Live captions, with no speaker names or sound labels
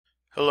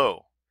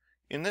Hello.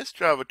 In this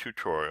Java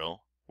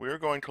tutorial, we are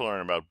going to learn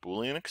about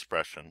Boolean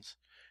expressions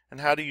and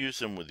how to use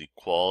them with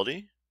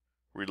equality,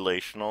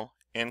 relational,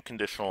 and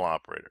conditional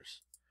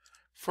operators.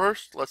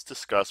 First, let's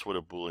discuss what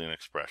a Boolean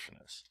expression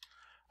is.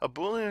 A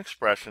Boolean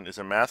expression is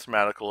a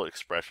mathematical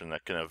expression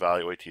that can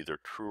evaluate either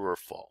true or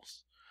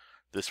false.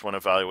 This one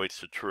evaluates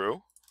to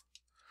true.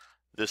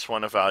 This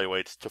one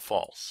evaluates to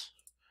false.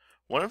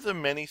 One of the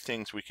many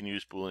things we can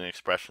use Boolean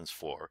expressions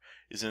for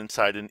is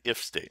inside an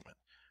if statement.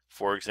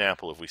 For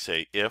example, if we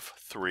say if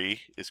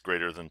 3 is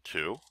greater than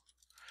 2,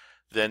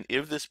 then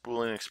if this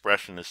Boolean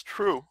expression is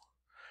true,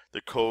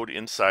 the code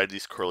inside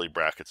these curly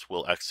brackets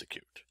will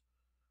execute.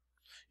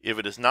 If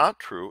it is not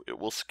true, it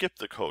will skip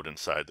the code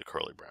inside the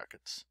curly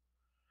brackets.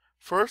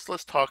 First,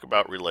 let's talk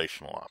about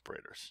relational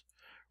operators.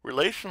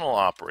 Relational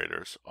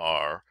operators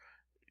are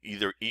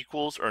either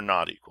equals or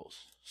not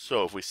equals.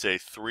 So if we say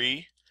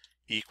 3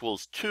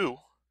 equals 2,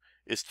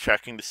 it's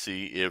checking to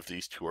see if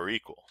these two are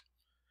equal.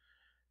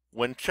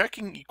 When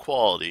checking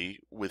equality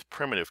with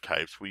primitive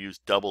types, we use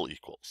double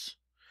equals.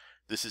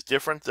 This is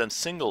different than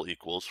single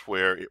equals,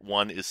 where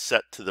one is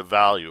set to the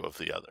value of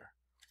the other.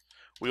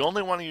 We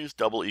only want to use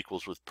double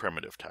equals with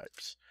primitive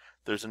types.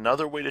 There's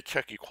another way to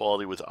check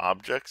equality with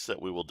objects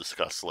that we will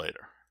discuss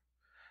later.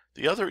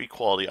 The other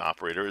equality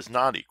operator is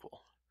not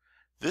equal.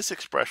 This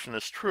expression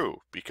is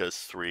true because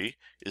 3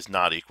 is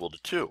not equal to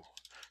 2,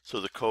 so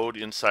the code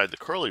inside the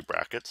curly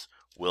brackets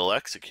will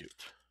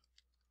execute.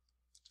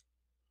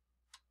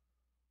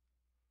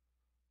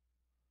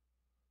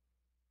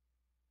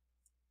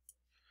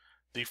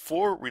 The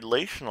four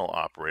relational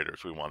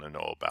operators we want to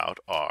know about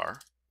are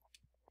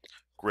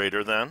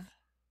greater than,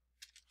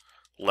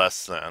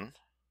 less than,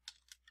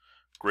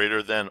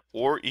 greater than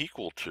or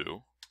equal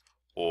to,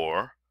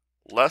 or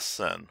less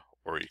than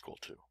or equal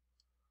to.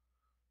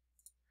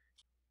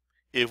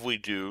 If we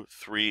do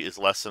 3 is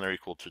less than or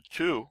equal to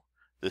 2,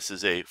 this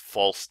is a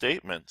false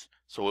statement,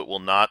 so it will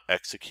not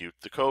execute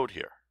the code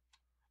here.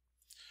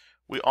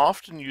 We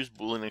often use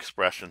Boolean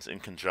expressions in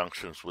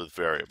conjunctions with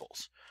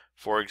variables.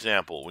 For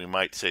example, we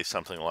might say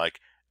something like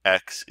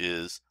x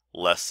is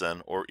less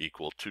than or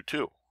equal to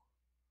 2.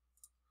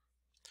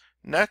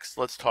 Next,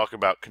 let's talk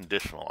about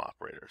conditional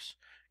operators.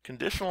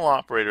 Conditional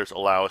operators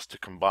allow us to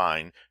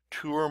combine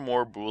two or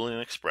more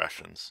Boolean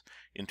expressions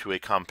into a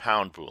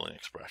compound Boolean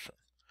expression.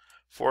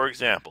 For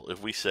example,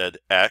 if we said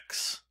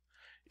x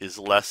is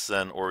less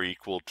than or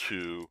equal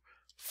to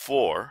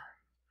 4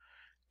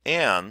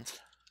 and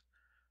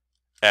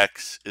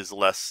x is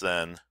less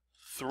than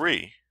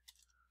 3,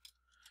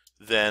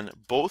 then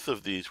both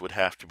of these would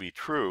have to be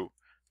true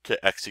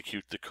to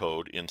execute the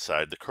code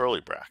inside the curly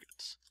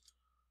brackets.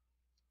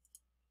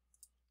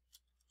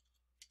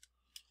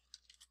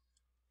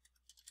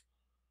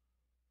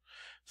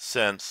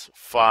 Since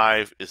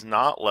 5 is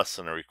not less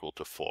than or equal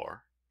to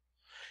 4,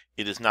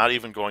 it is not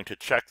even going to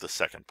check the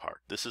second part.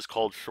 This is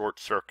called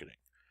short-circuiting.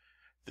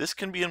 This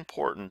can be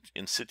important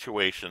in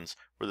situations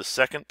where the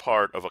second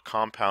part of a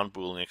compound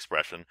Boolean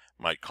expression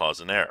might cause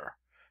an error.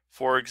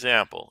 For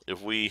example,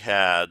 if we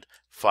had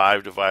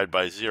 5 divided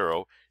by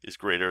 0 is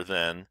greater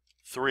than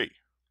 3.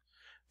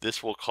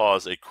 This will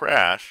cause a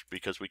crash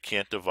because we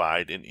can't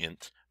divide an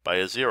int by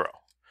a 0.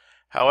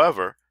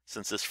 However,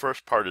 since this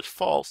first part is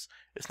false,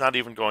 it's not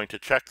even going to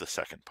check the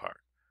second part,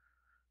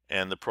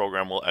 and the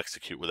program will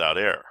execute without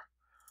error.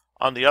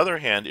 On the other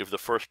hand, if the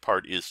first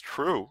part is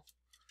true,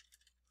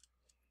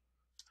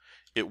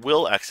 it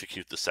will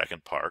execute the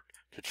second part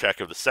to check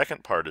if the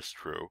second part is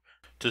true,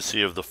 to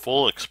see if the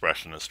full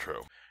expression is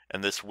true,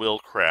 and this will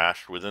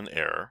crash with an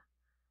error,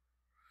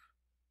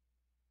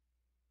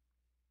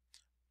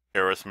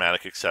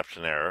 arithmetic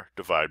exception error,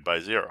 divide by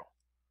 0.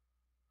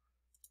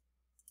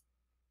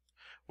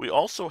 We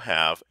also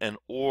have an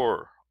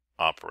OR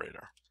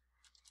operator.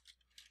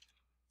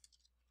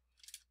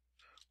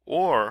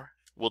 OR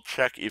will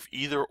check if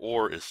either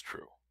OR is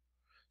true.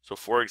 So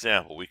for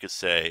example, we could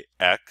say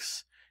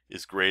x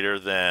is greater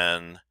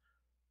than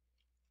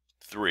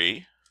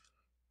 3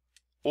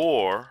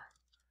 or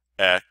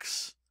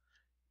x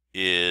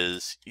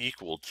is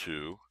equal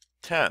to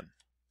 10.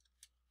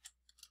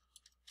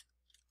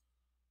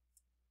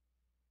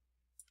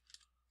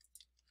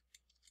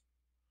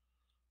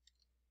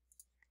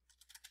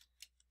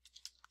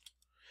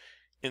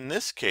 In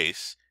this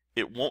case,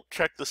 it won't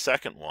check the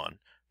second one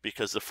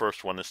because the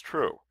first one is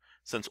true.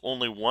 Since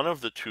only one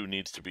of the two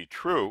needs to be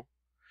true,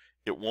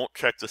 it won't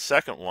check the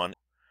second one.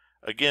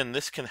 Again,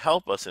 this can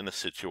help us in a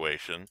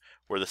situation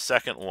where the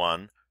second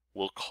one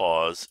will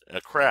cause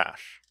a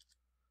crash.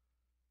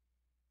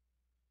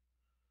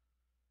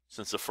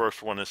 Since the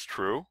first one is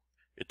true,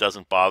 it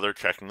doesn't bother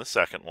checking the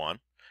second one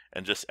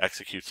and just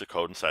executes the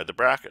code inside the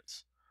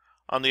brackets.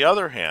 On the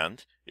other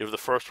hand, if the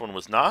first one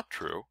was not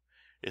true,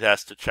 it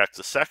has to check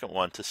the second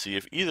one to see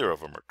if either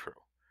of them are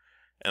true.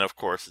 And of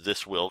course,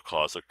 this will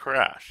cause a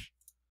crash.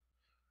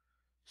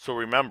 So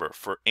remember,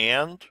 for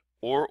AND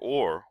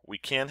or, we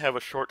can have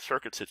a short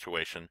circuit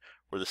situation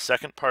where the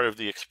second part of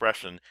the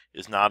expression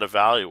is not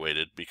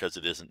evaluated because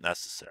it isn't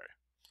necessary.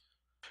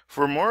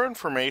 For more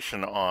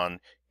information on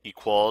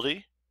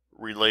equality,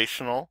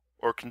 relational,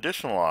 or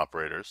conditional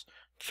operators,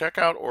 check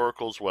out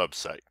Oracle's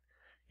website.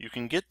 You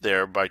can get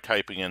there by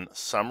typing in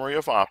Summary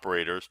of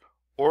Operators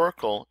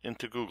Oracle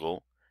into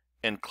Google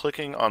and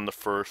clicking on the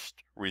first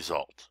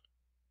result.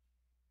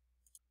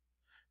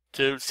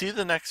 To see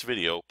the next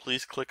video,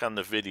 please click on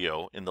the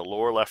video in the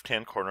lower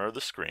left-hand corner of the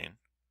screen,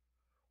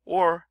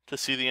 or to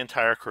see the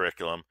entire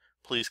curriculum,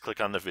 please click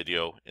on the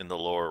video in the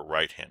lower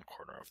right-hand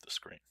corner of the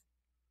screen.